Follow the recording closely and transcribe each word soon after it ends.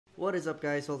What is up,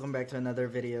 guys? Welcome back to another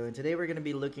video, and today we're going to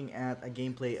be looking at a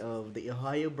gameplay of the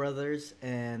Ohio Brothers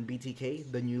and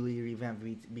BTK, the newly revamped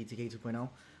BTK 2.0.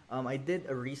 I did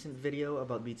a recent video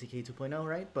about BTK 2.0,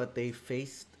 right? But they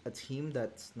faced a team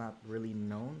that's not really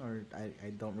known, or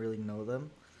I don't really know them.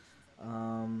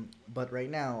 But right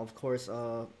now, of course,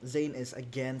 Zane is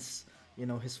against,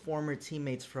 his former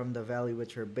teammates from the Valley,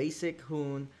 which are Basic,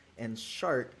 Hoon, and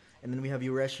Shark. And then we have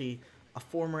Ureshi, a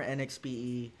former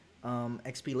NXPE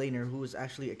XP laner who is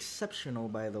actually exceptional,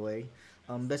 by the way.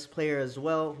 Best player as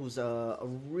well, who's a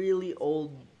really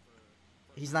old.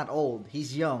 He's not old.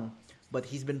 He's young, but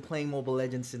he's been playing Mobile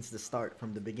Legends since the start,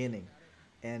 from the beginning,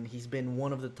 and he's been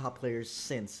one of the top players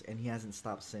since, and he hasn't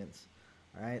stopped since.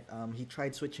 All right. He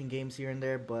tried switching games here and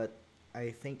there, but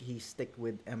I think he stick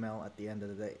with ML at the end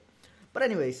of the day. But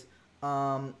anyways,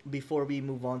 before we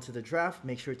move on to the draft,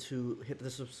 make sure to hit the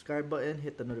subscribe button,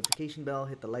 hit the notification bell,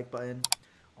 hit the like button,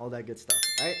 all that good stuff.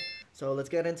 All right. So let's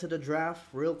get into the draft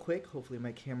real quick. Hopefully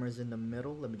my camera's in the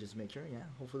middle. Let me just make sure. Yeah,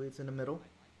 hopefully it's in the middle.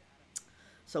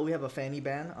 So we have a Fanny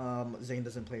ban. Zane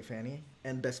doesn't play Fanny,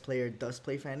 and best player does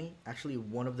play Fanny. Actually,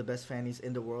 one of the best Fannies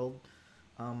in the world.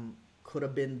 Could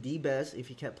have been the best if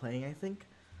he kept playing, I think.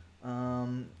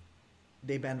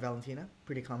 They banned Valentina,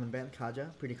 pretty common ban.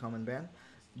 Kaja, pretty common ban.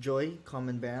 Joy,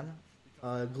 common ban.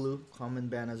 Glue, common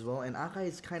ban as well. And Akai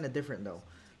is kind of different though.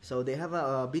 So they have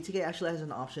a BTK actually has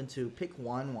an option to pick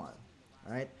one,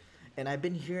 right? And I've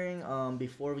been hearing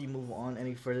before we move on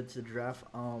any further to the draft,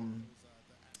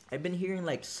 I've been hearing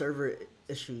like server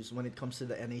issues when it comes to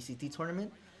the NACT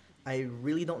tournament. I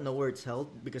really don't know where it's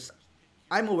held because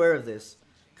I'm aware of this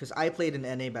because I played in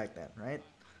NA back then, right?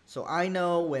 So I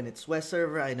know when it's West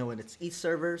server, I know when it's East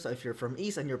server. So if you're from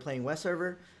East and you're playing West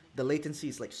server, the latency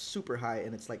is like super high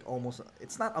and it's like almost,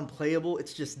 it's not unplayable,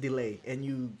 it's just delay.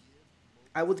 And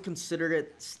I would consider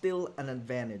it still an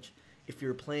advantage if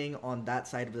you're playing on that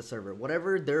side of the server.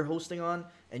 Whatever they're hosting on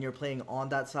and you're playing on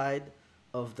that side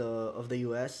of the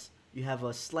US, you have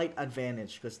a slight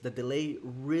advantage because the delay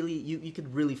really you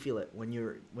could really feel it when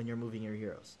you're moving your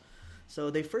heroes. So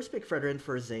they first pick Fredrin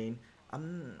for Zane.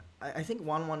 I think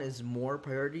 1-1 is more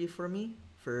priority for me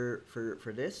for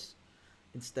this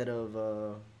instead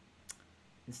of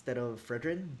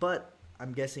Fredrin. But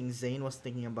I'm guessing Zane was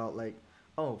thinking about like,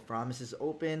 oh, Framis is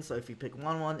open, so if you pick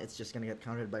 1-1, it's just gonna get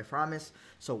countered by Framis.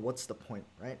 So what's the point,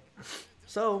 right?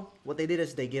 So what they did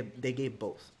is they gave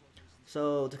both.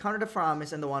 So to counter the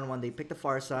Framis and the 1-1, they picked the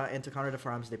Farsa, and to counter the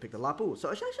Framis, they picked the Lapu. So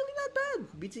it's actually not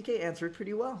bad. BTK answered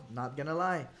pretty well, not gonna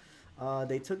lie.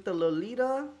 They took the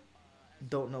Lolita.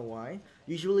 Don't know why.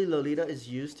 Usually Lolita is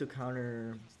used to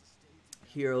counter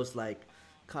heroes like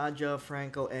Kaja,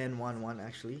 Franco, and 1-1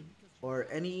 actually, or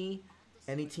any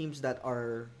teams that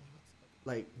are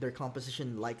like their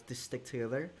composition like to stick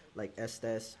together, like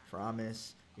Estes,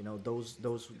 Framis. You know, those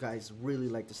guys really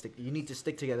like to stick. You need to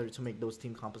stick together to make those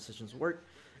team compositions work,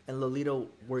 and Lolita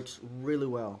works really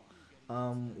well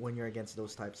when you're against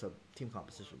those types of team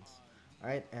compositions. All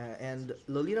right, and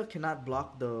Lolita cannot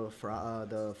block the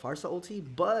Farsa ulti,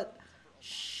 but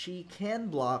she can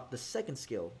block the second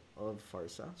skill of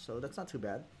Farsa, so that's not too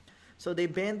bad. So they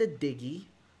banned the Diggy.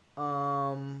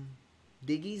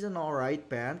 Diggy's an alright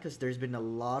ban because there's been a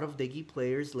lot of Diggy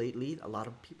players lately. A lot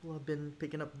of people have been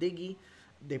picking up Diggy.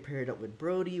 They paired up with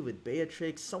Brody, with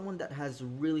Beatrix, someone that has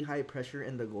really high pressure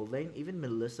in the gold lane, even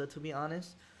Melissa to be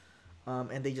honest.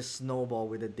 And they just snowball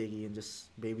with the Diggy and just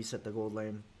babysit the gold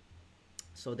lane.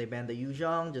 So they banned the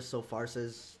Yuzhong just so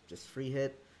Farsa's just free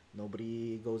hit.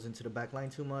 Nobody goes into the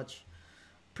backline too much.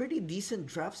 Pretty decent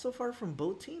draft so far from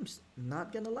both teams,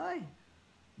 not gonna lie.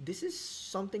 This is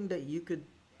something that you could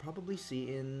probably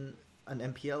see in an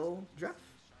MPL draft.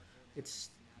 It's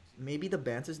maybe the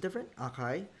bans is different.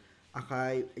 Akai,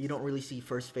 you don't really see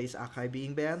first phase Akai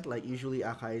being banned. Like usually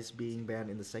Akai is being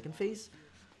banned in the second phase.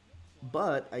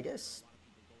 But I guess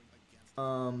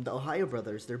the Ohio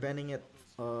brothers, they're banning it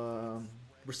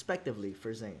respectively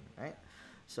for Zane, right?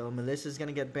 So Melissa is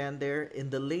gonna get banned there. In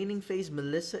the laning phase,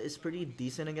 Melissa is pretty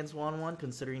decent against 1-1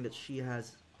 considering that she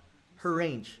has her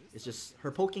range. It's just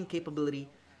her poking capability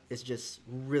is just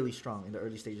really strong in the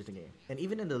early stages of the game, and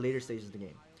even in the later stages of the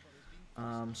game.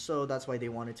 So that's why they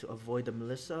wanted to avoid the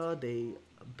Melissa. They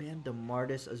banned the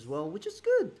Mardis as well, which is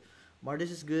good. Mardis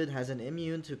is good, has an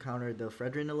immune to counter the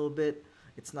Fredrin a little bit.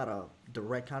 It's not a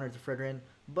direct counter to Fredrin,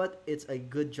 but it's a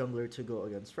good jungler to go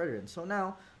against Fredrin. So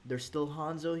now there's still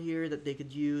Hanzo here that they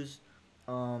could use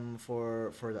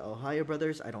for the Ohio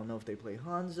brothers. I don't know if they play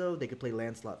Hanzo. They could play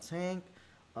Lancelot Tank.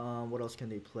 What else can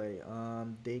they play?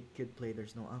 They could play.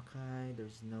 There's no Akai.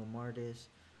 There's no Mardis.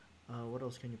 What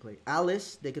else can you play?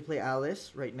 Alice. They could play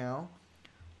Alice right now.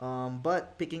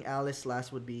 But picking Alice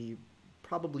last would be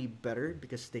probably better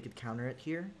because they could counter it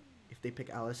here if they pick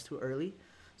Alice too early.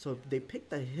 So they picked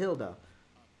the Hilda.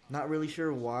 Not really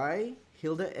sure why.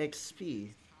 Hilda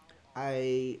XP.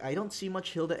 I don't see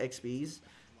much Hilda XPs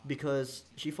because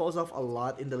she falls off a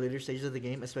lot in the later stages of the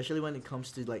game, especially when it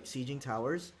comes to like sieging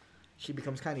towers. She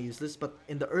becomes kind of useless. But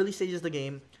in the early stages of the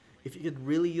game, if you could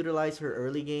really utilize her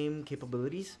early game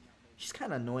capabilities, she's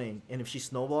kind of annoying. And if she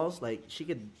snowballs, like she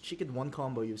could one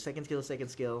combo you second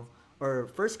skill, or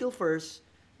first skill first,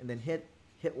 and then hit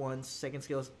once, second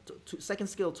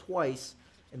skill twice,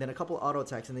 and then a couple auto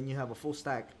attacks, and then you have a full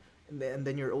stack, and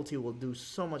then your ulti will do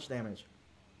so much damage.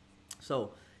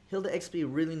 So Hilda XP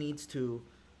really needs to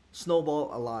snowball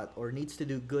a lot or needs to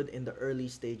do good in the early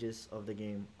stages of the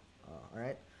game. All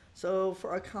right. So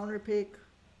for our counter pick,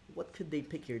 what could they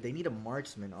pick here? They need a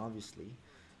marksman, obviously.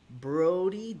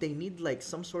 Brody, they need like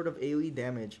some sort of AoE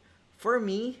damage. For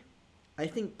me, I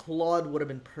think Claude would have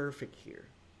been perfect here,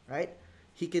 right?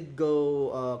 He could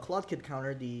go. Claude could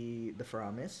counter the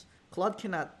Faramis. Claude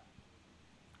cannot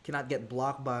get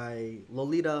blocked by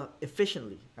Lolita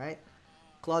efficiently, right?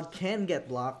 Claude can get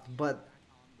blocked, but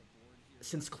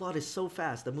since Claude is so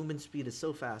fast, the movement speed is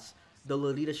so fast, the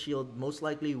Lolita shield most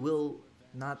likely will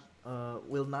not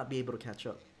be able to catch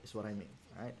up. Is what I mean,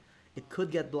 right? It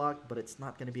could get blocked, but it's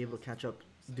not going to be able to catch up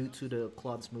due to the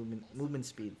Claude's movement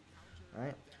speed,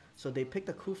 right? So they picked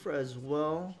a Kufra as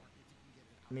well,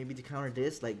 maybe to counter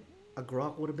this. Like a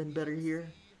Grok would have been better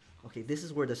here. Okay, this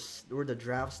is where the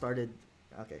draft started.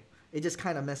 Okay, it just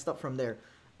kind of messed up from there.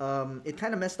 It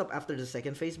kind of messed up after the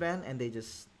second phase ban, and they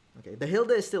just okay. The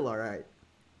Hilda is still alright.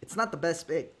 It's not the best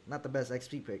pick, not the best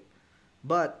XP pick,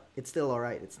 but it's still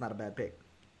alright. It's not a bad pick.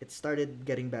 It started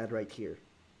getting bad right here,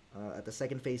 at the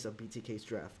second phase of BTK's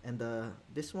draft, and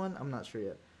this one I'm not sure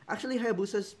yet. Actually,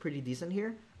 Hayabusa's pretty decent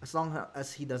here, as long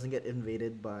as he doesn't get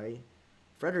invaded by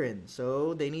Fredrin.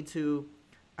 So they need to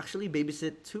actually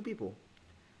babysit two people.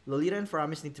 Lolita and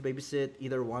Faramis need to babysit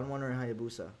either Wanwan or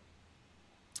Hayabusa.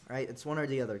 Right? It's one or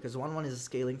the other, because Wanwan is a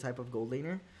scaling type of gold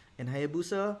laner, and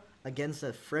Hayabusa against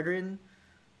a Fredrin,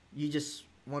 you just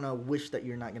want to wish that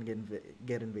you're not going to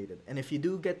get invaded. And if you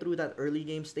do get through that early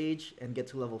game stage and get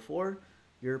to level 4,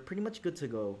 you're pretty much good to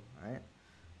go, right?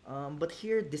 But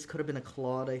here, this could have been a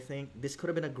Claude, I think. This could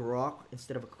have been a Grok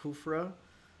instead of a Kufra.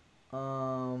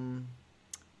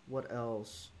 What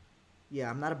else? Yeah,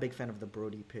 I'm not a big fan of the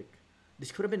Brody pick.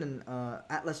 This could have been an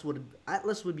Atlas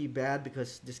would be bad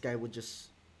because this guy would just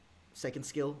second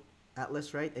skill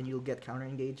Atlas, right? And you'll get counter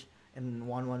engage, and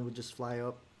 1-1 would just fly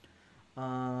up.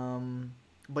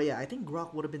 But yeah, I think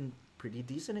Grok would have been pretty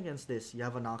decent against this. You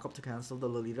have a knockup to cancel the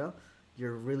Lolita.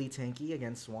 You're really tanky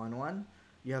against 1-1.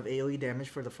 You have AoE damage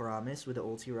for the Faramis with the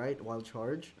ulti, right? Wild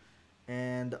charge.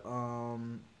 And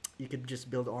you could just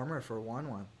build armor for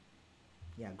 1-1.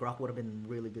 Yeah, Grok would have been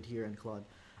really good here in Claude.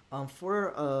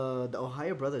 For the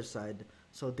Ohio Brothers side,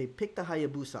 so they picked the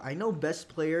Hayabusa. I know Best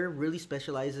Player really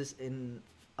specializes in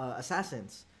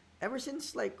assassins ever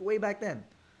since like way back then.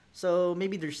 So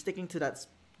maybe they're sticking to that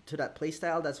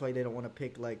playstyle. That's why they don't want to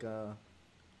pick like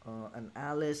an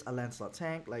Alice, a Lancelot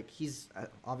tank. Like he's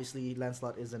obviously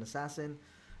Lancelot is an assassin.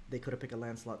 They could have picked a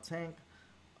Lancelot tank.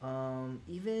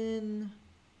 Even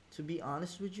to be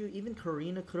honest with you, even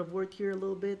Karina could have worked here a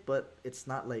little bit, but it's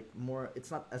not like it's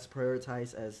not as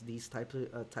prioritized as these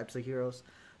types of heroes.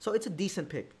 So it's a decent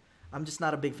pick. I'm just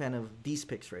not a big fan of these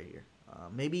picks right here.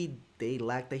 Maybe they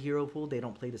lack the hero pool. They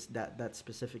don't play that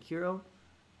specific hero.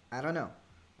 I don't know.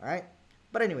 All right.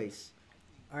 But anyways,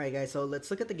 all right, guys. So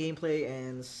let's look at the gameplay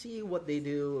and see what they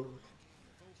do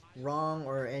wrong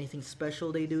or anything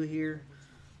special they do here.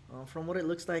 From what it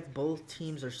looks like, both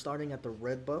teams are starting at the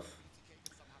red buff.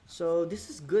 So this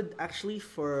is good actually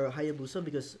for Hayabusa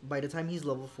because by the time he's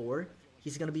level 4,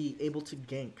 he's gonna be able to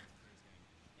gank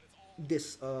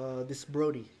this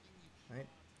Brody, right?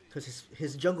 Because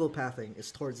his jungle pathing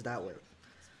is towards that way.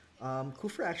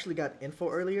 Kufra actually got info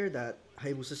earlier that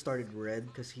Hayabusa started red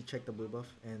because he checked the blue buff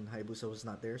and Hayabusa was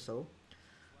not there, so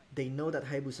they know that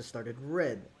Hayabusa started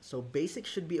red. So Basic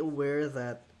should be aware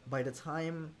that by the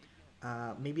time,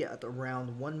 maybe at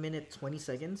around 1 minute 20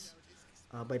 seconds,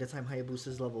 by the time Hayabusa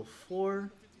is level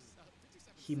 4,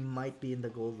 he might be in the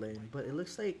gold lane. But it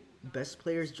looks like Best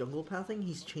Player's jungle pathing,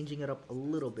 he's changing it up a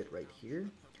little bit right here.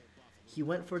 He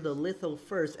went for the Litho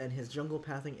first, and his jungle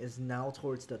pathing is now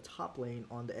towards the top lane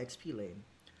on the XP lane.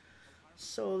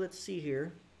 So let's see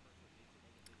here.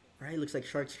 Alright, looks like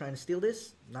Shark's trying to steal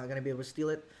this. Not going to be able to steal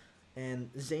it. And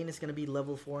Zane is going to be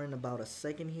level 4 in about a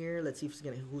second here. Let's see if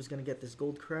who's going to get this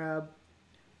gold crab.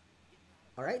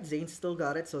 Alright, Zane still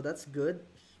got it, so that's good.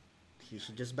 He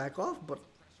should just back off, but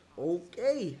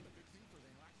okay.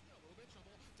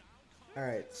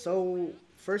 Alright, so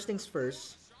first things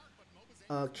first,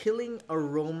 killing a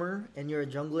roamer and you're a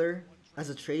jungler as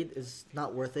a trade is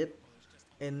not worth it.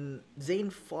 And Zane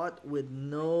fought with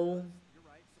no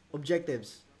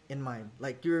objectives in mind.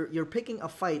 Like you're picking a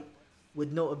fight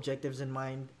with no objectives in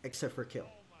mind except for kill.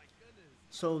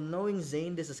 So knowing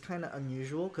Zane, this is kind of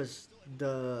unusual because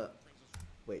the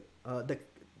wait, the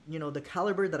the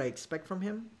caliber that I expect from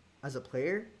him as a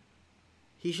player,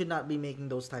 he should not be making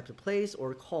those types of plays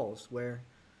or calls where,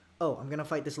 oh, I'm gonna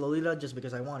fight this Lolita just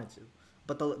because I wanted to.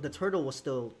 But the turtle was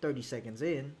still 30 seconds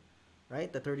in,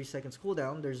 right? The 30 seconds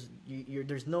cooldown.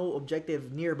 There's no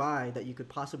objective nearby that you could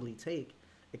possibly take,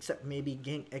 except maybe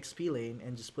gank XP lane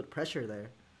and just put pressure there.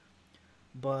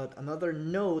 But another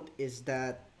note is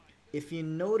that if you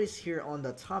notice here on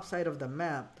the top side of the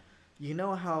map, you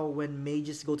know how when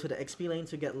mages go to the XP lane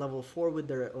to get level 4 with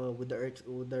their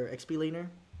XP laner,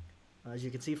 as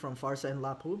you can see from Farsa and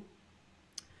Lapu,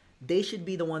 they should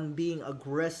be the one being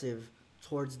aggressive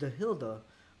towards the Hilda.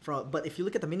 But if you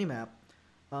look at the minimap,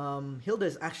 Hilda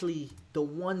is actually the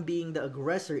one being the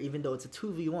aggressor, even though it's a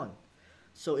 2v1.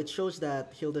 So it shows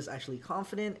that Hilda's actually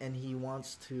confident and he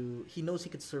knows he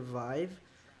could survive.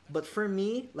 But for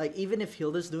me, like even if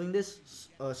Hilda's doing this,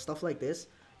 stuff like this,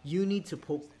 you need to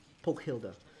poke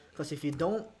Hilda. Because if you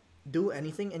don't do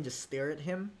anything and just stare at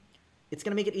him, it's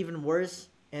going to make it even worse.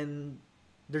 And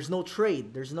there's no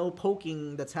trade. There's no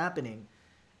poking that's happening.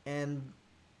 And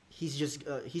he's just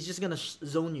going to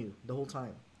zone you the whole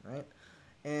time, right?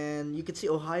 And you can see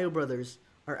Ohio Brothers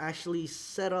are actually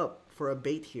set up for a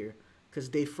bait here because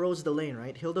they froze the lane,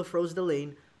 right? Hilda froze the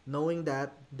lane knowing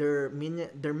that their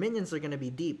minions are going to be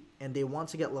deep and they want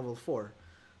to get level 4.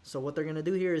 So what they're going to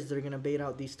do here is they're going to bait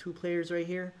out these two players right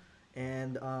here.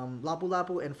 And Lapu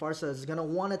Lapu and Farsa is going to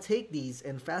want to take these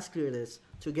and fast clear this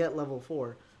to get level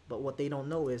 4. But what they don't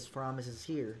know is Framis is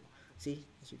here. See,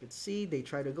 as you can see, they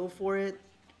try to go for it.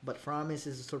 But Framis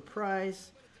is a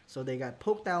surprise. So they got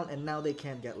poked down and now they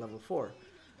can't get level 4.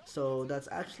 So that's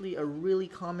actually a really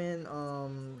common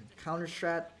counter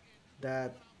strat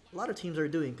that a lot of teams are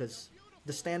doing because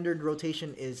the standard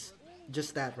rotation is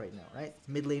just that right now, right?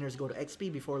 Mid laners go to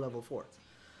XP before level 4.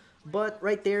 But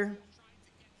right there,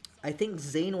 I think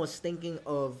Zane was thinking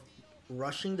of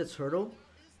rushing the turtle,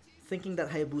 thinking that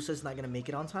Hayabusa is not going to make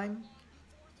it on time.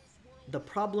 The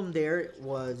problem there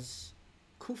was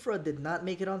Kufra did not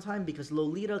make it on time because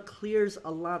Lolita clears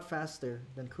a lot faster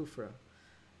than Kufra.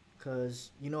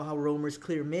 Because you know how roamers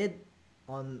clear mid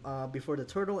on before the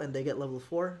turtle and they get level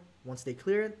 4 once they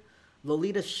clear it.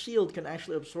 Lolita's shield can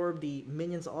actually absorb the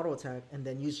minion's auto attack and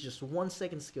then use just 1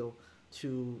 second skill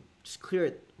to just clear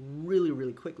it really,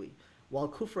 really quickly. While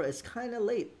Kufra is kind of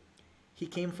late. He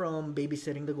came from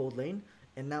babysitting the gold lane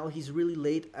and now he's really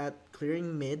late at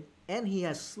clearing mid and he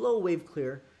has slow wave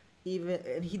clear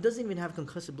and he doesn't even have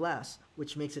concussive blast,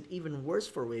 which makes it even worse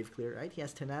for wave clear, right? He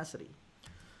has tenacity.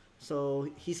 So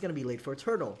he's going to be late for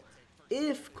turtle.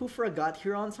 If Kufra got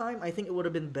here on time, I think it would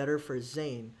have been better for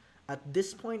Zane. At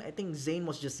this point, I think Zane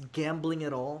was just gambling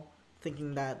it all,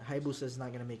 thinking that Hayabusa is not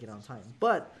going to make it on time.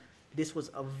 But this was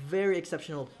a very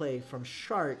exceptional play from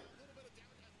Shark,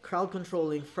 crowd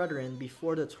controlling Fredrin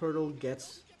before the turtle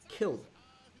gets killed,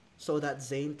 so that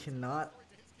Zane cannot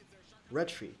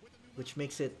retreat, which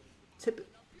makes it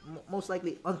most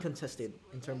likely uncontested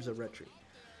in terms of retreat.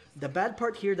 The bad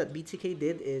part here that BTK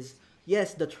did is,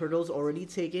 yes, the turtle's already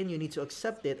taken, you need to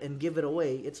accept it and give it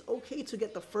away. It's okay to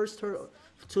get the first turtle,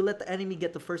 to let the enemy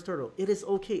get the first turtle. It is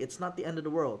okay, it's not the end of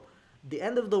the world. The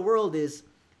end of the world is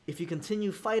if you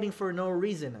continue fighting for no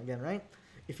reason, again, right?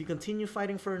 If you continue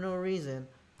fighting for no reason,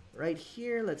 right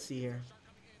here, let's see here.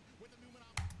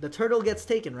 The turtle gets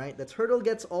taken, right? The turtle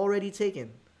gets already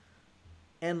taken.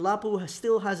 And Lapu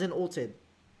still hasn't ulted.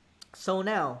 So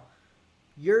now,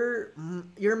 your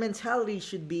mentality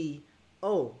should be,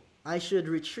 oh, I should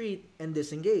retreat and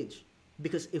disengage.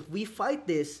 Because if we fight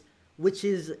this, which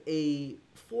is a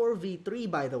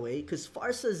 4v3 by the way, because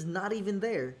Farsa's not even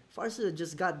there. Farsa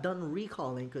just got done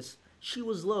recalling because she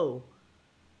was low.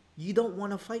 You don't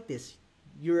want to fight this.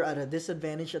 You're at a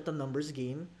disadvantage at the numbers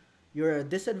game. You're at a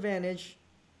disadvantage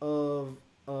of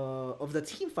the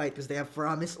team fight because they have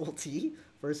Faramis ulti,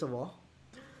 first of all.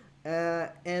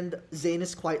 And Zane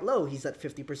is quite low. He's at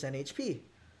 50% HP.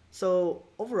 So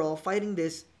overall, fighting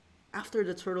this after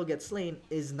the turtle gets slain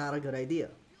is not a good idea.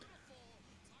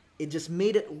 It just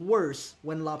made it worse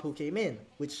when Lapu came in,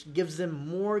 which gives them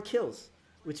more kills,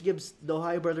 which gives the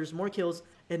Ohio Brothers more kills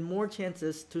and more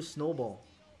chances to snowball,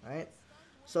 right?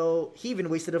 So he even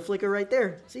wasted a flicker right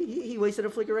there. See, he wasted a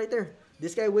flicker right there.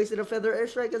 This guy wasted a feather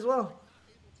airstrike as well.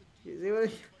 You see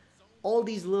what all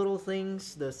these little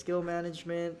things, the skill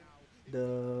management,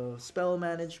 the spell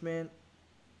management.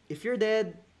 If you're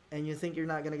dead and you think you're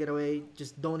not gonna get away,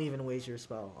 just don't even waste your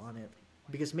spell on it.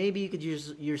 Because maybe you could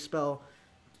use your spell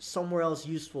somewhere else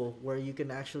useful where you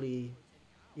can actually,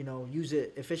 use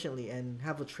it efficiently and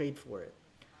have a trade for it.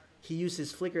 He used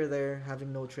his flicker there,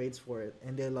 having no trades for it,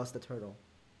 and they lost the turtle.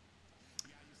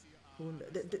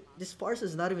 This farce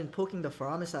is not even poking the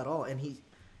Faramis at all, and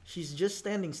she's just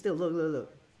standing still. Look, look,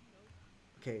 look.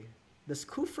 Okay, does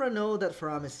Kufra know that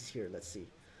Faramis is here? Let's see.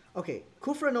 Okay,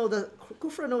 Kufra knows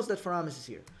that Faramis is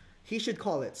here. He should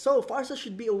call it. So Farsa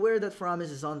should be aware that Faramis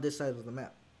is on this side of the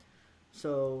map.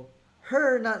 So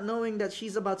her not knowing that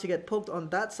she's about to get poked on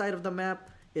that side of the map,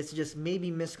 it's just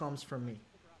maybe miscoms from me.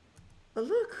 But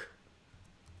look,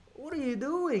 what are you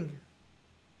doing?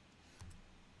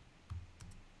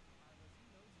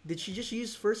 Did she just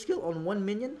use first skill on one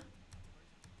minion?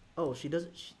 Oh, she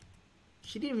doesn't.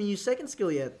 She didn't even use second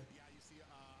skill yet.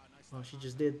 Oh, she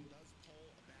just did.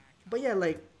 But yeah,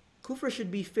 like, Kufra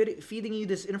should be feeding you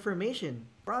this information.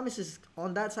 Promise is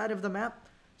on that side of the map,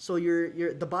 so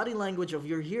the body language of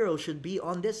your hero should be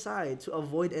on this side to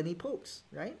avoid any pokes,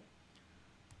 right?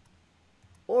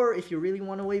 Or if you really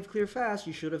want to wave clear fast,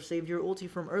 you should have saved your ulti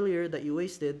from earlier that you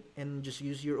wasted and just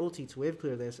use your ulti to wave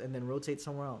clear this and then rotate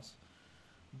somewhere else.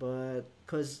 But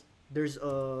because there's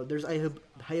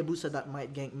Hayabusa that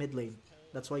might gank mid lane.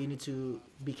 That's why you need to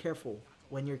be careful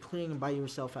when you're clearing by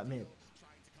yourself at mid.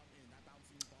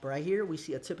 But right here, we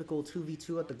see a typical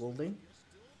 2v2 at the gold lane,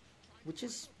 which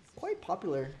is quite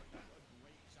popular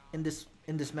in this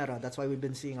meta. That's why we've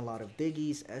been seeing a lot of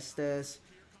Diggies, Estes,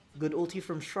 good ulti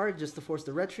from Shark just to force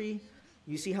the retry.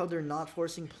 You see how they're not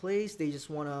forcing plays. They just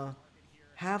want to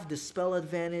have the spell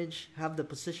advantage, have the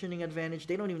positioning advantage.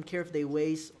 They don't even care if they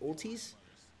waste ultis.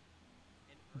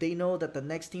 They know that the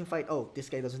next team fight, oh, this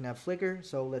guy doesn't have flicker,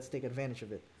 so let's take advantage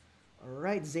of it.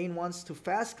 Alright, Zane wants to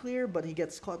fast clear, but he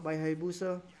gets caught by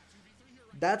Hayabusa.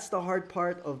 That's the hard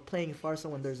part of playing Farsa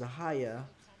when there's a Haya.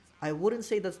 I wouldn't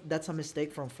say that's a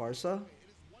mistake from Farsa,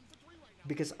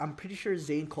 because I'm pretty sure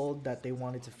Zane called that they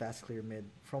wanted to fast clear mid.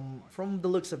 From the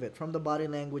looks of it, from the body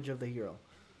language of the hero.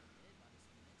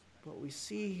 But we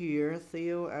see here,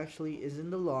 Theo actually is in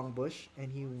the long bush,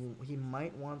 and he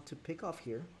might want to pick off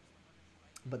here.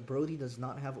 But Brody does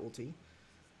not have ulti.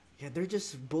 Yeah, they're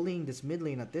just bullying this mid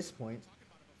lane at this point.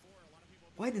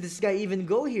 Why did this guy even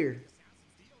go here?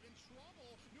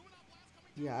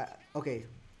 Yeah, okay.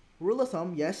 Rule of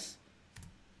thumb, yes.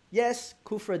 Yes,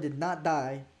 Kufra did not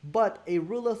die. But a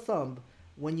rule of thumb,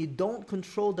 when you don't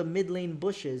control the mid lane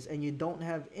bushes and you don't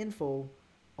have info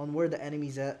on where the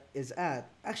enemy is at.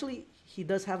 Actually, he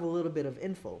does have a little bit of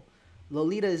info.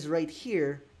 Lolita is right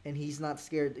here, and he's not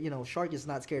scared. You know, Shark is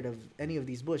not scared of any of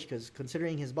these bush, because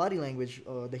considering his body language,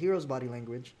 the hero's body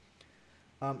language,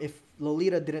 if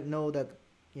Lolita didn't know that,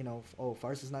 oh,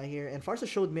 Farsa's not here. And Farsa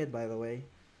showed mid, by the way.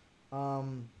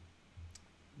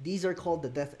 These are called the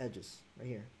death edges, right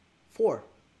here. 4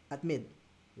 at mid.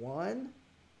 1,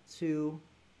 2,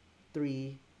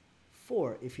 3,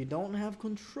 4. If you don't have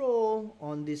control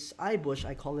on this eye bush,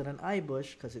 I call it an eye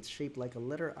bush because it's shaped like a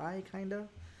letter I, kinda.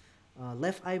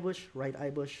 Left eye bush, right eye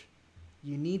bush.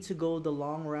 You need to go the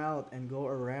long route and go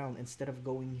around instead of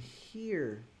going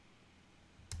here,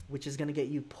 which is gonna get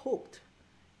you poked.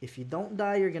 If you don't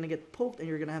die, you're gonna get poked and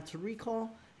you're gonna have to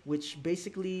recall, which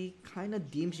basically kind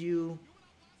of deems you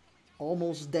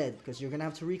almost dead because you're gonna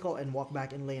have to recall and walk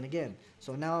back in lane again.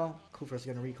 So now Kufra's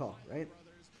gonna recall, right?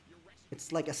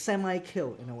 It's like a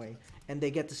semi-kill in a way, and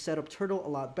they get to set up turtle a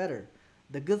lot better.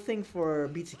 The good thing for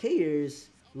BTK is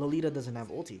Lolita doesn't have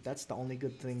ulti. That's the only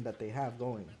good thing that they have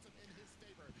going.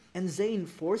 And Zane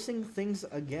forcing things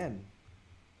again.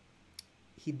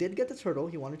 He did get the turtle.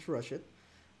 He wanted to rush it.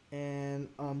 And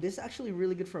this is actually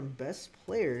really good from best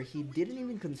player. He didn't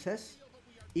even contest.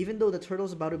 Even though the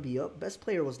turtle's about to be up, best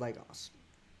player was like, oh,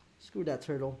 screw that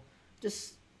turtle.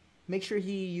 Just make sure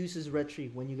he uses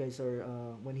retry when you guys are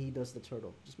when he does the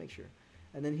turtle. Just make sure.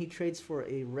 And then he trades for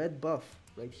a red buff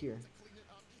right here.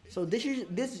 So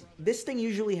this thing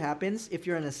usually happens if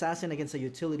you're an assassin against a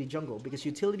utility jungle, because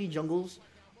utility jungles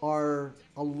are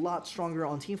a lot stronger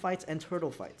on team fights and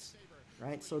turtle fights,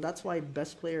 right? So that's why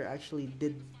best player actually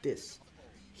did this.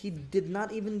 He did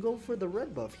not even go for the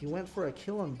red buff. He went for a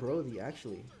kill on Brody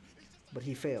actually, but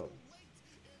he failed.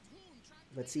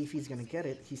 Let's see if he's gonna get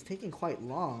it. He's taking quite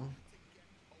long.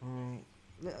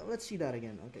 Let's see that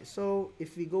again. Okay, so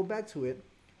if we go back to it,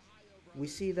 we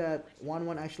see that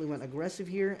 1-1 actually went aggressive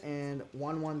here, and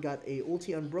 1-1 got a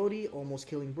ulti on Brody, almost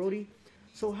killing Brody.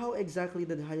 So how exactly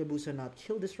did Hayabusa not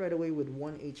kill this right away with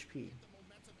 1 HP?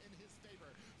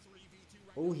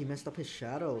 Oh, he messed up his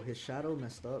shadow. His shadow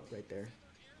messed up right there.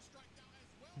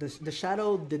 The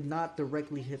shadow did not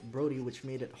directly hit Brody, which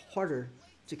made it harder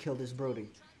to kill this Brody.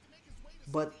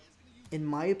 But in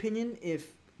my opinion,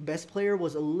 if best player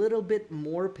was a little bit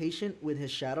more patient with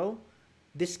his shadow,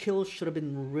 this kill should have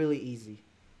been really easy.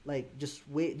 Like, just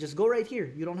wait, just go right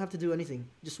here. You don't have to do anything.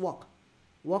 Just walk.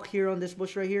 Walk here on this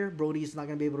bush right here. Brody's not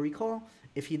going to be able to recall.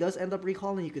 If he does end up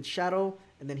recalling, you could shadow,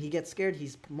 and then he gets scared.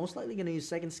 He's most likely going to use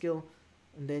second skill,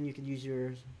 and then you can use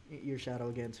your shadow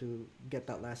again to get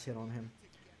that last hit on him.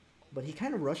 But he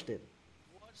kind of rushed it,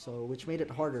 so which made it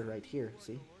harder right here.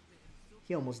 See?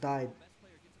 He almost died.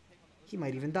 He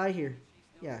might even die here.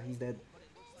 Yeah, he's dead.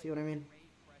 See what I mean?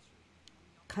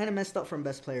 Kind of messed up from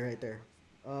best player right there.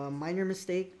 Minor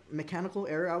mistake, mechanical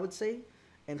error, I would say,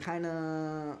 and kind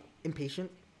of impatient.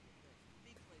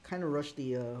 Kind of rushed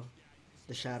the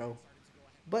shadow.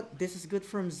 But this is good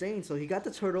from Zane. So he got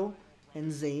the turtle,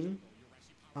 and Zane,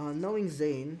 knowing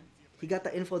Zane, he got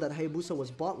the info that Hayabusa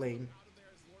was bot lane,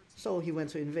 so he went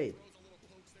to invade.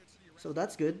 So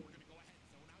that's good.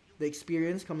 The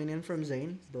experience coming in from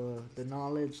Zane, the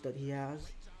knowledge that he has.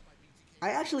 I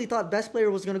actually thought best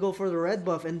player was going to go for the red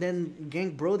buff and then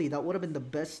gank Brody. That would have been the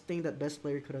best thing that best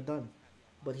player could have done.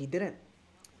 But he didn't.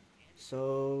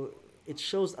 So it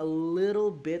shows a little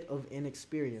bit of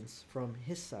inexperience from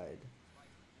his side.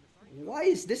 Why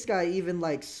is this guy even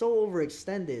like so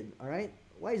overextended? Alright?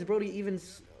 Why is Brody even...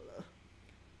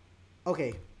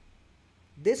 Okay.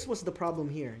 This was the problem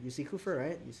here. You see Kufra,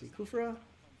 right? You see Kufra.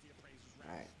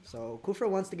 Alright. So Kufra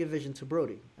wants to give vision to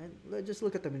Brody. And just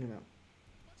look at the minimap.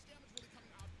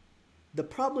 The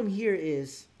problem here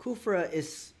is Kufra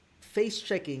is face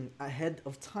checking ahead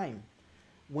of time.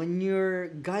 When you're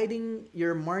guiding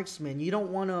your marksman, you don't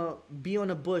want to be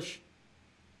on a bush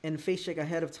and face check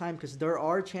ahead of time, because there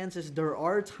are chances, there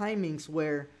are timings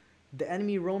where the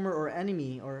enemy roamer or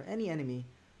any enemy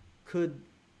could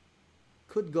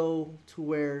go to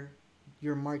where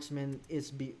your marksman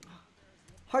is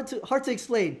hard to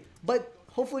explain, but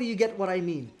hopefully you get what I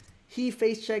mean. He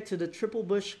face checked to the triple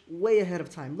bush way ahead of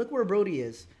time. Look where Brody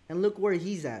is, and look where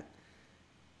he's at.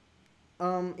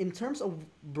 In terms of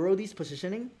Brody's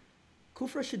positioning,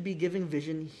 Kufra should be giving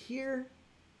vision here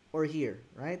or here,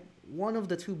 right? One of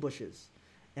the two bushes.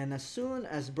 And as soon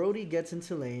as Brody gets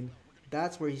into lane,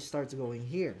 that's where he starts going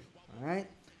here, alright?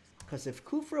 Because if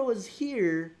Kufra was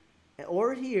here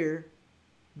or here,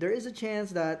 there is a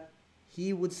chance that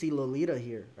he would see Lolita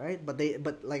here, right?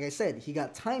 But like I said, he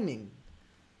got timing.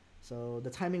 So the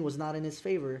timing was not in his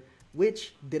favor,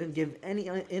 which didn't give any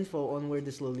info on where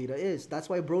this Lolita is. That's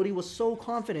why Brody was so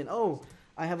confident. Oh,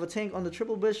 I have a tank on the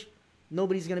triple bush.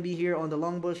 Nobody's going to be here on the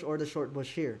long bush or the short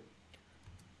bush here.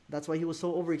 That's why he was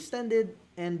so overextended.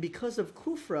 And because of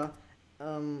Kufra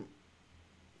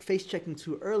face checking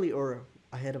too early or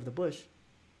ahead of the bush,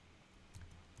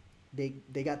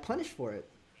 they got punished for it.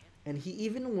 And he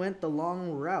even went the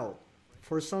long route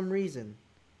for some reason.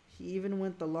 He even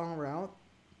went the long route.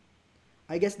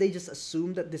 I guess they just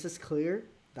assumed that this is clear.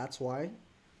 That's why.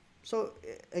 So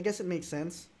I guess it makes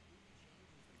sense.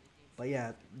 But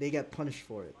yeah, they get punished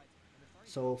for it.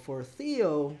 So for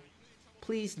Theo,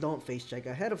 please don't face check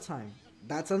ahead of time.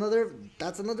 That's another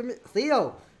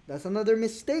Theo. That's another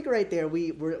mistake right there.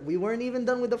 We weren't even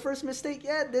done with the first mistake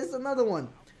yet. There's another one.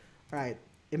 All right.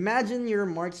 Imagine your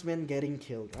marksman getting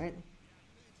killed, right?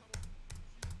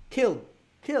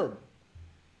 Killed.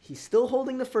 He's still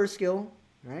holding the first skill,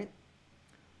 right?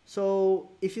 So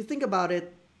if you think about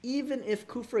it, even if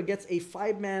Kufra gets a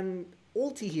 5-man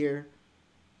ulti here,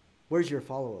 where's your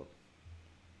follow-up?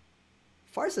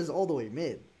 Farsa's all the way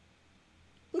mid.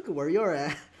 Look at where you're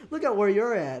at. Look at where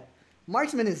you're at.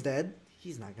 Marksman is dead.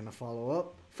 He's not going to follow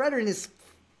up. Fredrin is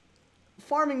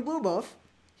farming blue buff.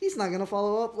 He's not going to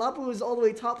follow up. Lapu is all the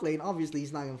way top lane. Obviously,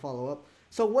 he's not going to follow up.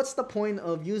 So what's the point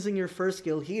of using your first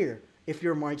skill here if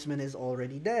your marksman is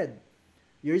already dead?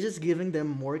 You're just giving them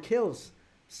more kills.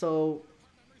 So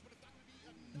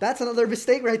that's another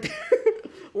mistake right there.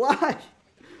 Why?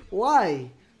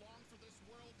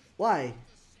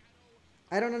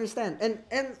 I don't understand.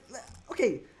 And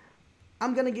okay,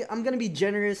 I'm gonna be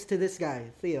generous to this guy,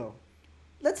 Theo.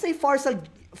 Let's say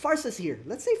Farsa's here.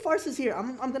 Let's say Farsa's here.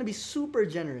 I'm gonna be super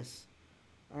generous.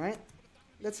 All right.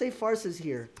 Let's say Farsa's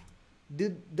here.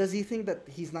 Does he think that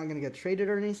he's not gonna get traded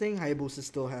or anything? Hayabusa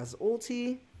still has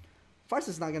ulti.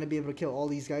 Farsa's not gonna be able to kill all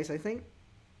these guys, I think.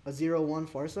 A 0-1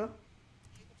 Farsa.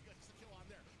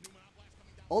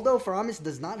 Although Faramis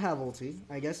does not have ulti,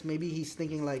 I guess maybe he's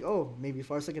thinking like, oh, maybe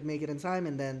Farsa could make it in time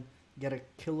and then get a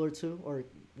kill or two, or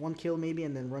one kill maybe,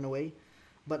 and then run away.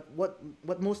 But what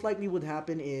most likely would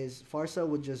happen is Farsa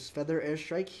would just feather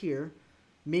airstrike here,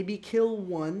 maybe kill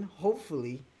one,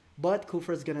 hopefully, But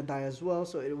Kufra's gonna die as well,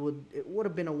 so it would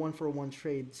have been a 1-for-1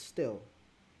 trade still,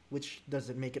 which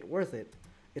doesn't make it worth it.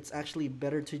 It's actually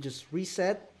better to just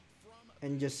reset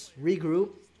and just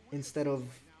regroup instead of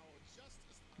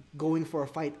going for a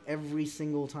fight every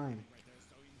single time.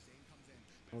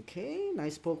 Okay,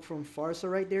 nice poke from Farsa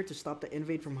right there to stop the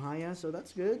invade from Haya, so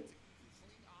that's good.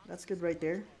 That's good right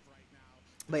there.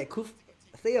 But yeah,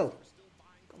 Theo,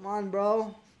 come on,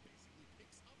 bro.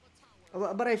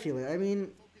 But I feel it. I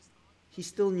mean, he's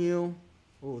still new.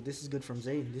 Oh, this is good from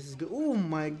Zayn. This is good. Oh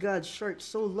my god, Shark,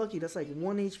 so lucky. That's like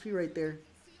 1 HP right there.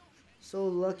 So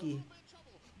lucky.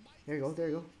 There you go, there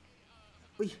you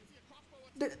go. Uy.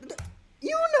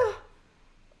 Yuna!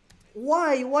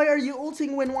 Why? Why are you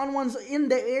ulting when 1-1's in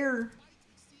the air?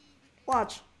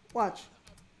 Watch, watch.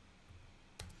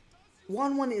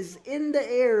 1-1 is in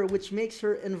the air, which makes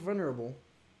her invulnerable.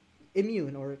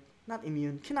 Immune, or not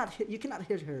immune. You cannot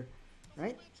hit her,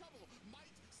 right?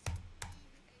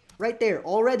 Right there,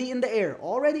 already in the air.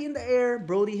 Already in the air.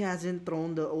 Brody hasn't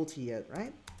thrown the ulti yet,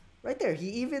 right? Right there. He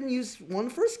even used one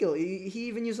first skill. He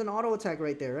even used an auto attack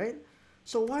right there, right?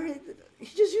 So why he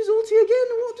just used ulti again?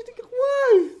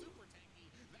 Why?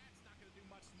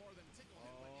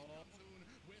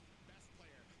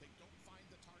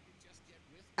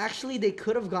 Actually, they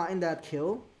could have gotten that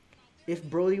kill if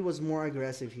Brody was more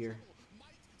aggressive here.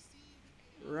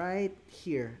 Right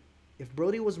here. If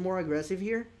Brody was more aggressive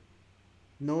here,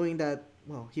 knowing that,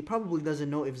 well, he probably doesn't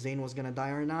know if Zayn was gonna die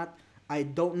or not. I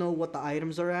don't know what the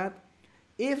items are at.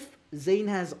 If Zayn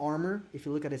has armor, if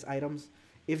you look at his items,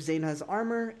 if Zayn has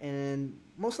armor, and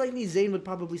most likely Zayn would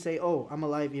probably say, "Oh, I'm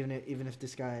alive even if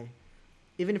this guy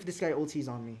ultis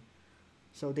on me."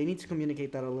 So they need to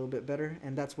communicate that a little bit better,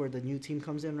 and that's where the new team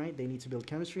comes in, right? They need to build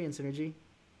chemistry and synergy.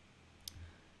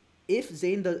 If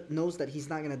Zayn knows that he's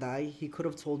not gonna die, he could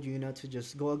have told Yuna to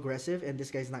just go aggressive, and this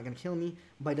guy's not gonna kill me.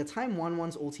 By the time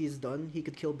 1-1's ulti is done, he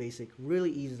could kill Basic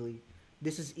really easily.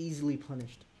 This is easily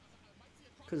punished.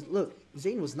 Because look,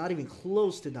 Zayn was not even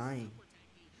close to dying.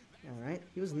 Alright?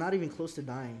 He was not even close to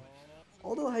dying.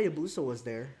 Although Hayabusa was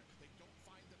there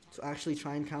to actually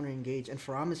try and counter-engage, and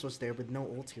Faramis was there with no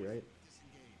ulti, right?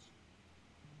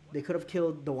 They could have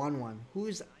killed the 1-1, who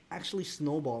is actually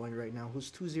snowballing right now,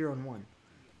 who's 2-0-1.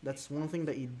 That's one thing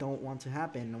that you don't want to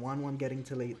happen, 1-1 getting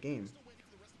to late game.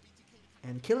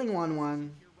 And killing 1-1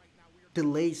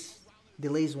 delays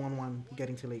 1-1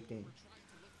 getting to late game.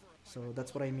 So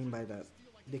that's what I mean by that.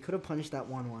 They could have punished that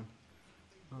 1-1.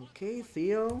 Okay,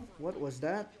 Theo, what was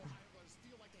that?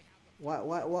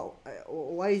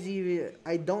 Why is he...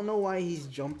 I don't know why he's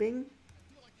jumping.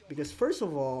 Because first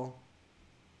of all,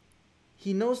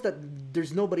 he knows that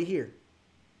there's nobody here.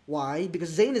 Why?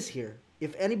 Because Zayn is here.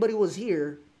 If anybody was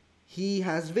here, he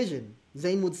has vision.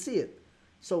 Zayn would see it.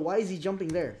 So why is he jumping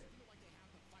there?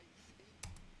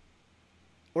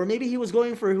 Or maybe he was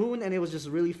going for Hoon and it was just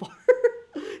really far.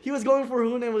 He was going for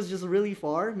Hoon and it was just really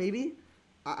far, maybe?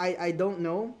 I don't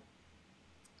know.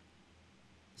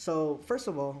 So, first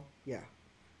of all, yeah.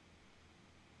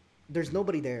 There's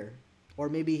nobody there. Or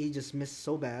maybe he just missed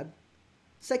so bad.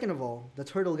 Second of all, the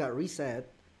turtle got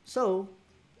reset. So,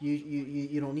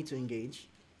 you don't need to engage.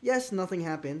 Yes, nothing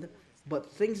happened.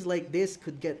 But things like this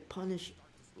could get punished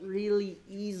really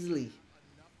easily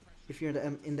if you're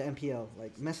in the MPL.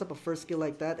 Like, mess up a first skill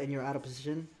like that and you're out of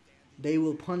position, they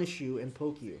will punish you and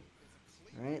poke you.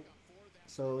 Alright?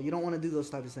 So, you don't want to do those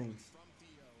types of things.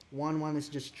 1-1 is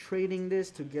just trading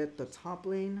this to get the top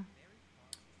lane.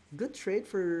 Good trade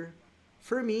for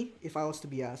me, if I was to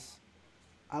be asked.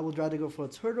 I would rather go for a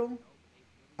turtle.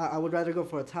 I would rather go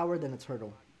for a tower than a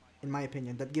turtle, in my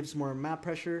opinion. That gives more map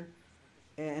pressure.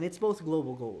 And it's both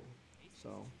global gold.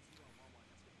 So,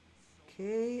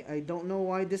 okay, I don't know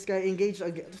why this guy engaged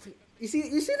again. You see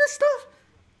this stuff?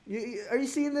 Are you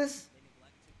seeing this?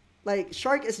 Like,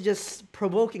 Shark is just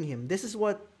provoking him. This is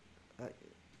what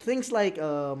things like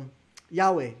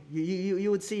Yahweh.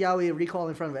 You would see Yahweh recall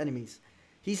in front of enemies.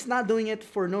 He's not doing it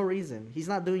for no reason. He's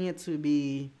not doing it to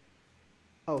be.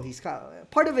 Oh,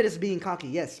 part of it is being cocky.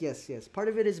 Yes. Part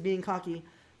of it is being cocky.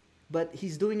 But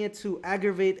he's doing it to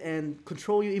aggravate and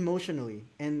control you emotionally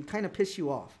and kind of piss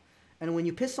you off. And when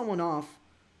you piss someone off,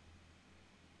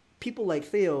 people like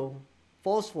Theo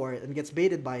falls for it and gets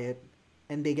baited by it,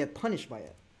 and they get punished by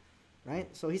it, right?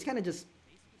 So he's kind of just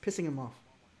pissing him off.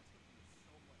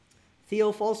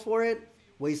 Theo falls for it,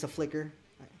 wastes a flicker.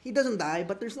 He doesn't die,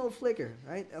 but there's no flicker,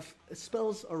 right?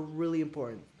 Spells are really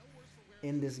important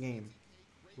in this game,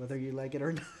 whether you like it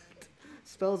or not.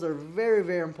 Spells are very,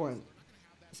 very important.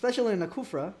 Especially in a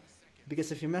Kufra, because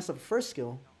if you mess up first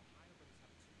skill,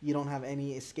 you don't have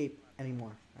any escape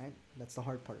anymore, right? That's the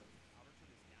hard part.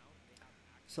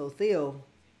 So Theo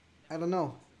I don't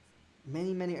know.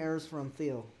 Many errors from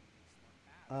Theo.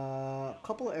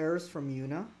 Couple errors from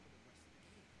Yuna.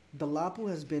 The Lapu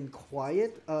has been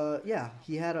quiet. Yeah,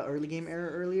 he had an early game error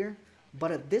earlier.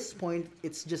 But at this point,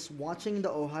 it's just watching the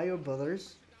Ohio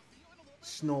brothers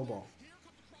snowball.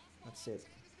 That's it.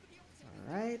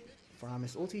 Alright.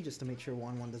 Faramis ulti just to make sure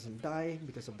 1-1 doesn't die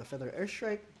because of the feather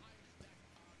airstrike.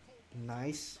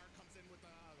 Nice.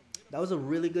 That was a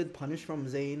really good punish from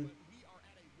Zane.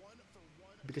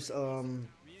 Because the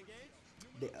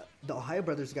Ohio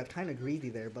brothers got kind of greedy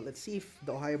there. But let's see if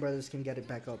the Ohio brothers can get it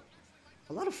back up.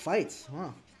 A lot of fights,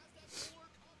 huh?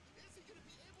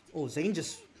 Oh, Zane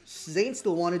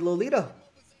still wanted Lolita.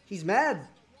 He's mad.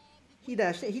 He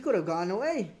dashed it. He could have gone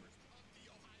away.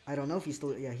 I don't know if he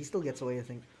still... Yeah, he still gets away, I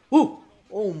think. Ooh!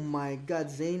 Oh my god,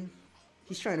 Zane.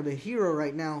 He's trying to be a hero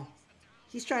right now.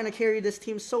 He's trying to carry this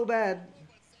team so bad.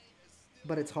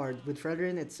 But it's hard. With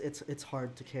Fredrin, it's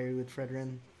hard to carry with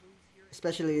Fredrin.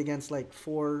 Especially against, like,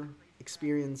 4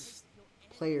 experienced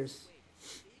players.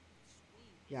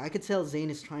 Yeah, I could tell Zane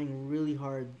is trying really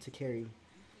hard to carry.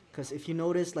 Because if you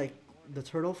notice, like, the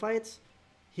turtle fights,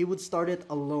 he would start it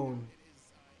alone.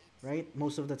 Right?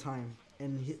 Most of the time.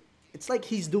 And it's like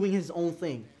he's doing his own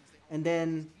thing. And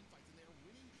then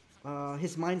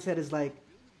his mindset is like,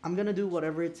 I'm going to do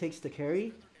whatever it takes to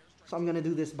carry. So I'm going to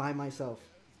do this by myself.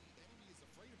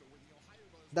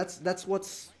 That's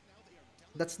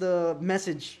the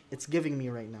message it's giving me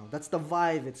right now. That's the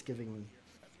vibe it's giving me.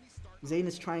 Zane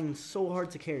is trying so hard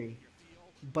to carry.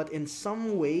 But in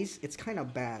some ways, it's kind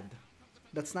of bad.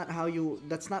 That's not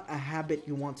a habit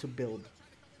you want to build.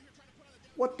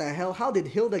 What the hell? How did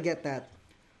Hilda get that?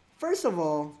 First of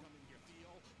all,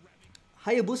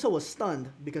 Hayabusa was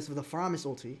stunned because of the Faramis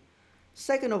ulti.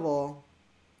 Second of all,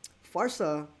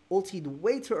 Farsa ultied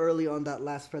way too early on that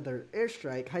last feather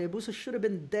airstrike. Hayabusa should have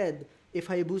been dead if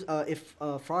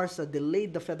Farsa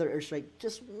delayed the feather airstrike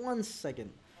just 1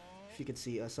 second. If you could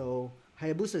see. So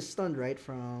Hayabusa is stunned, right,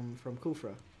 from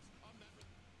Kufra.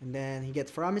 And then he gets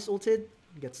Faramis ulted,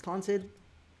 gets taunted,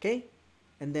 okay?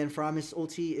 And then Faramis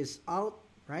ulti is out,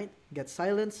 right? Gets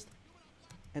silenced.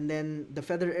 And then the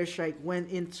feather airstrike went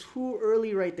in too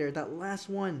early right there, that last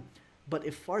one. But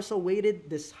if Farsa waited,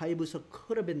 this Hayabusa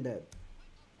could have been dead.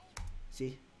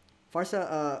 See?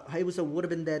 Hayabusa would have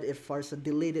been dead if Farsa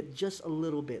delayed it just a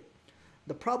little bit.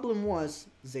 The problem was,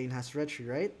 Zane has retry,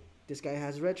 right? This guy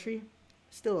has retry.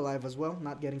 Still alive as well,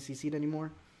 not getting CC'd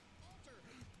anymore.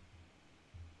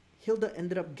 Hilda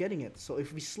ended up getting it. So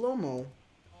if we slow-mo,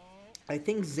 I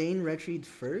think Zane retried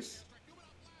first.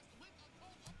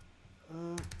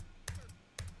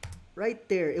 Right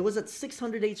there, it was at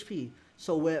 600 HP.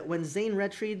 So when Zane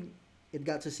retried, it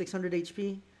got to 600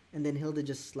 HP, and then Hilda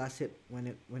just last hit when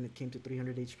it came to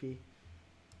 300 HP.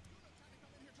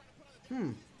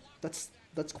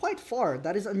 That's quite far.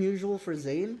 That is unusual for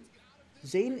Zane.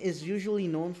 Zane is usually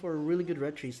known for really good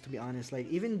retries, to be honest. Like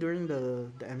even during the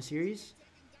M series,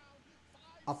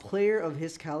 a player of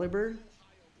his caliber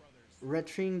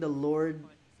retrying the Lord,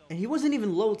 and he wasn't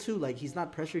even low too. Like he's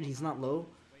not pressured, he's not low,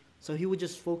 so he would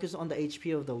just focus on the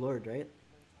HP of the Lord, right?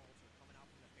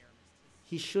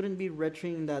 He shouldn't be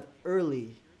retrying that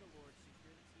early.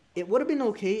 It would have been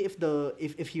okay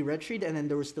if he retried and then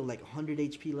there was still like 100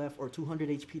 HP left or 200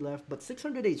 HP left, but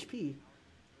 600 HP,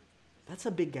 that's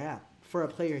a big gap for a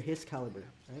player his caliber,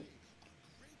 right?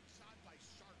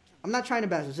 I'm not trying to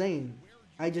bash Zane.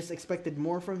 I just expected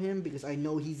more from him because I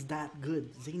know he's that good.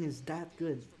 Zane is that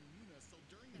good.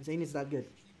 Zane is that good.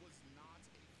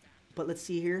 But let's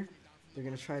see here. They're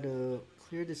going to try to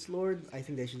clear this Lord. I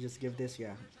think they should just give this,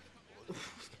 yeah.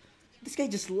 This guy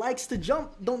just likes to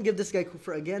jump. Don't give this guy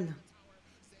Kufra again.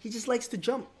 He just likes to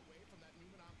jump.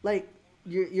 Like,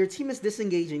 your team is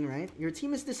disengaging, right? Your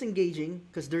team is disengaging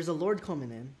because there's a Lord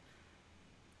coming in.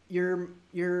 Your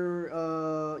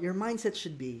mindset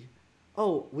should be,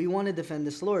 oh, we want to defend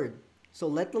this Lord. So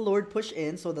let the Lord push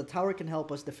in so the tower can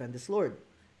help us defend this Lord.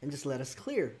 And just let us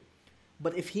clear.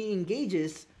 But if he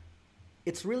engages,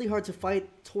 it's really hard to fight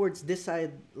towards this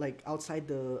side, like outside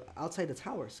the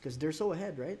towers, because they're so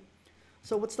ahead, right?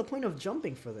 So what's the point of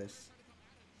jumping for this?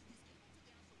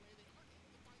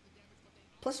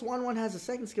 Plus 1-1 has a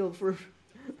second skill for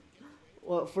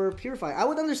well, for Purify. I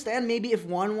would understand maybe if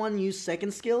 1-1 used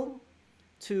second skill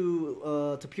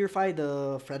to purify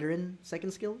the Fredrin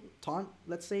second skill, taunt,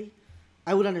 let's say.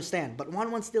 I would understand. But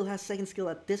 1-1 still has second skill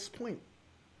at this point.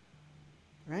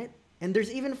 Right? And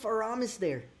there's even Faramis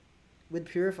there with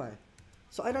Purify.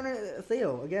 So I don't know,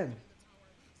 Theo, again.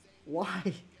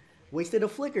 Why? Wasted a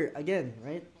flicker again,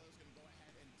 right?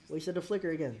 Wasted a flicker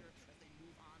again.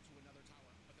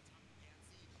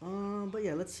 But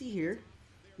yeah, let's see here.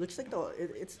 Looks like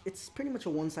it's pretty much a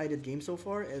one-sided game so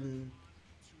far, and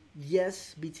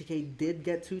yes, BTK did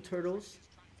get two turtles,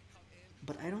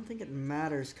 but I don't think it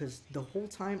matters because the whole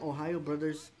time Ohio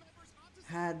Brothers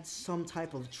had some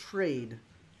type of trade,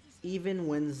 even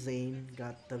when Zane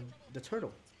got the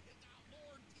turtle.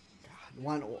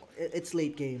 God, it's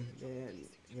late game, and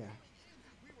yeah,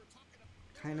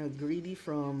 kind of greedy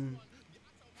from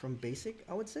basic,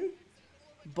 I would say,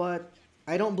 but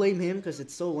I don't blame him because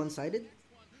it's so one-sided.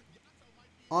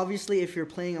 Obviously, if you're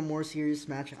playing a more serious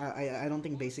match, I don't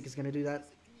think basic is gonna do that.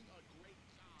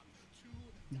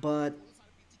 But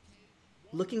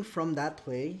looking from that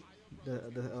play,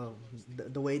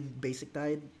 the way basic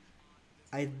died,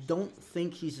 I don't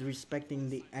think he's respecting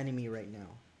the enemy right now,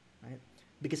 right?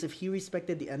 Because if he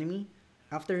respected the enemy,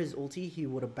 after his ulti, he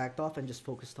would have backed off and just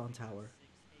focused on tower.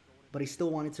 But he still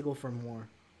wanted to go for more.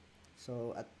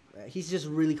 So he's just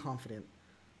really confident.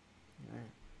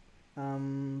 Right?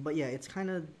 But yeah, it's kind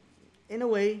of, in a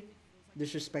way,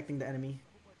 disrespecting the enemy.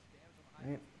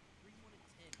 Right?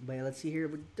 But yeah, let's see here.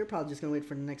 They're probably just going to wait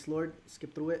for the next Lord.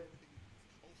 Skip through it.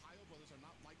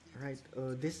 Alright,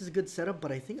 this is a good setup,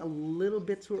 but I think a little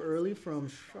bit too early from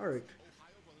Shark.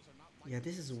 Yeah,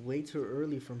 this is way too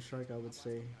early from Shark, I would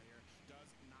say.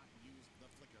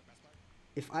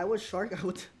 If I was Shark,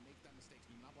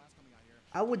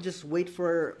 I would just wait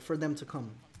for them to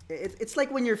come. It's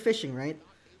like when you're fishing, right?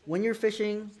 When you're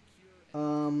fishing,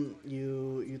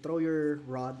 you throw your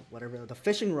rod, whatever, the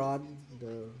fishing rod,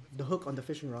 the hook on the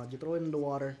fishing rod, you throw it in the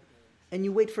water, and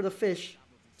you wait for the fish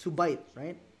to bite,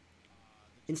 right?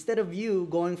 Instead of you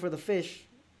going for the fish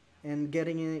and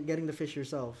getting the fish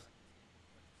yourself,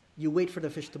 you wait for the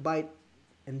fish to bite,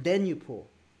 and then you pull.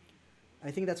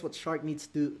 I think that's what Shark needs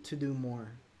to do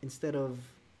more instead of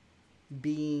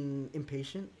being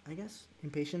impatient. I guess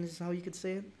impatient is how you could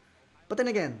say it. But then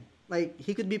again, like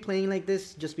he could be playing like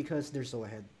this just because they're so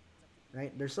ahead,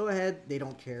 right? They're so ahead, they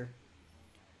don't care.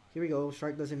 Here we go.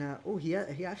 Shark doesn't have. Oh, he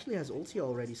actually has ulti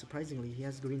already. Surprisingly, he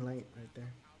has green light right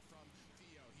there.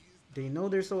 They know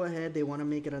they're so ahead. They want to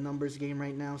make it a numbers game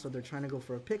right now, so they're trying to go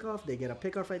for a pickoff. They get a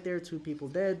pickoff right there. Two people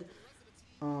dead.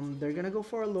 They're gonna go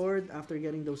for a Lord after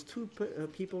getting those two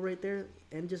people right there,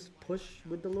 and just push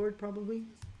with the Lord probably.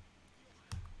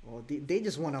 Well, they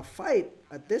just want to fight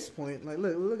at this point. Like,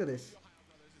 look at this.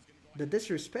 The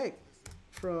disrespect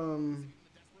from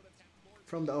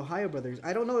the Ohio Brothers.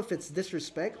 I don't know if it's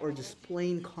disrespect or just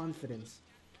plain confidence.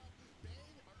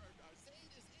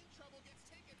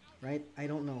 Right? I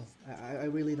don't know. I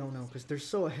really don't know because they're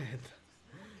so ahead.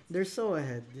 They're so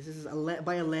ahead. This is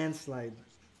by a landslide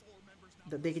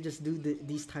that they can just do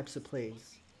these types of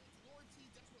plays.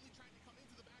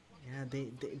 Yeah,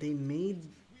 they made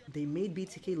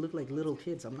BTK look like little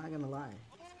kids. I'm not gonna lie,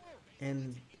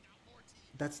 and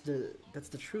that's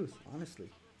the truth. Honestly,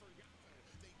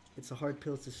 it's a hard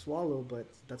pill to swallow, but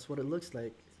that's what it looks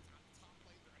like.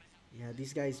 Yeah,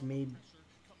 these guys made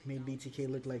BTK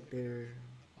look like they're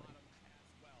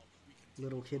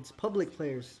little kids, public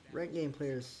players, rank game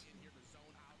players.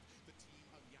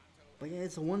 But yeah,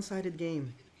 it's a one-sided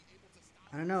game.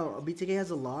 I don't know. BTK has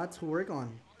a lot to work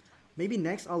on. Maybe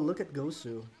next I'll look at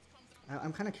Gosu.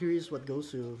 I'm kind of curious what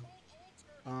Gosu,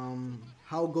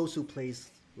 how Gosu plays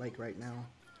like right now.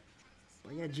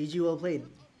 But yeah, GG well played.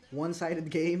 One-sided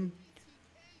game.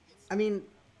 I mean,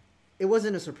 it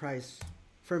wasn't a surprise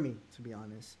for me, to be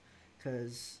honest,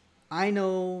 because I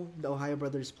know the Ohio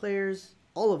Brothers players,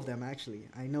 all of them actually.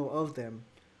 I know of them,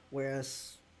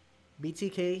 whereas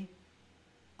BTK,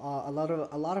 a lot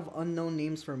of unknown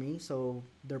names for me, so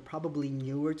they're probably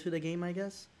newer to the game, I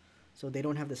guess. So they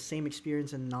don't have the same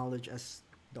experience and knowledge as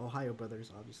the Ohio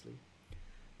Brothers, obviously.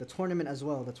 The tournament as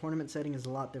well. The tournament setting is a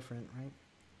lot different, right?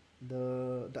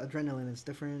 The adrenaline is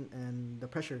different, and the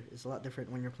pressure is a lot different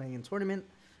when you're playing in tournament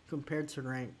compared to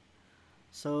rank.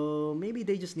 So maybe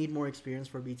they just need more experience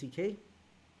for BTK.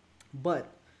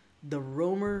 But the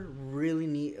roamer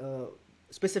really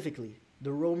specifically,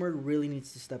 the roamer really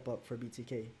needs to step up for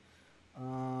BTK.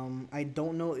 I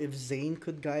don't know if Zane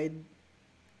could guide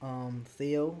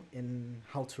Theo in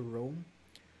how to roam,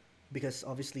 because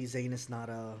obviously Zane is not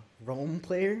a roam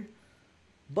player,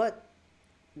 but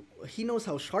he knows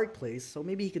how Shark plays, so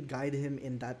maybe he could guide him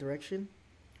in that direction.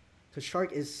 Because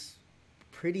Shark is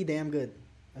pretty damn good,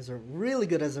 really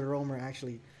good as a roamer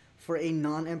actually. For a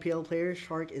non-MPL player,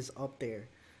 Shark is up there.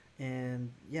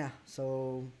 And yeah,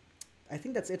 so I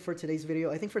think that's it for today's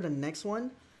video. I think for the next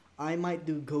one, I might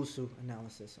do Gosu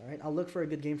analysis. All right, I'll look for a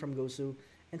good game from Gosu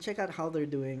and check out how they're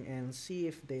doing and see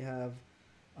if they have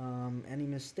any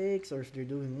mistakes or if they're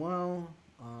doing well,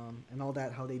 and all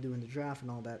that, how they do in the draft and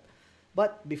all that.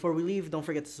 But before we leave, don't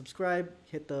forget to subscribe,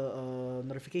 hit the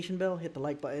notification bell, hit the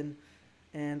like button,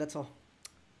 and that's all.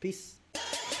 Peace.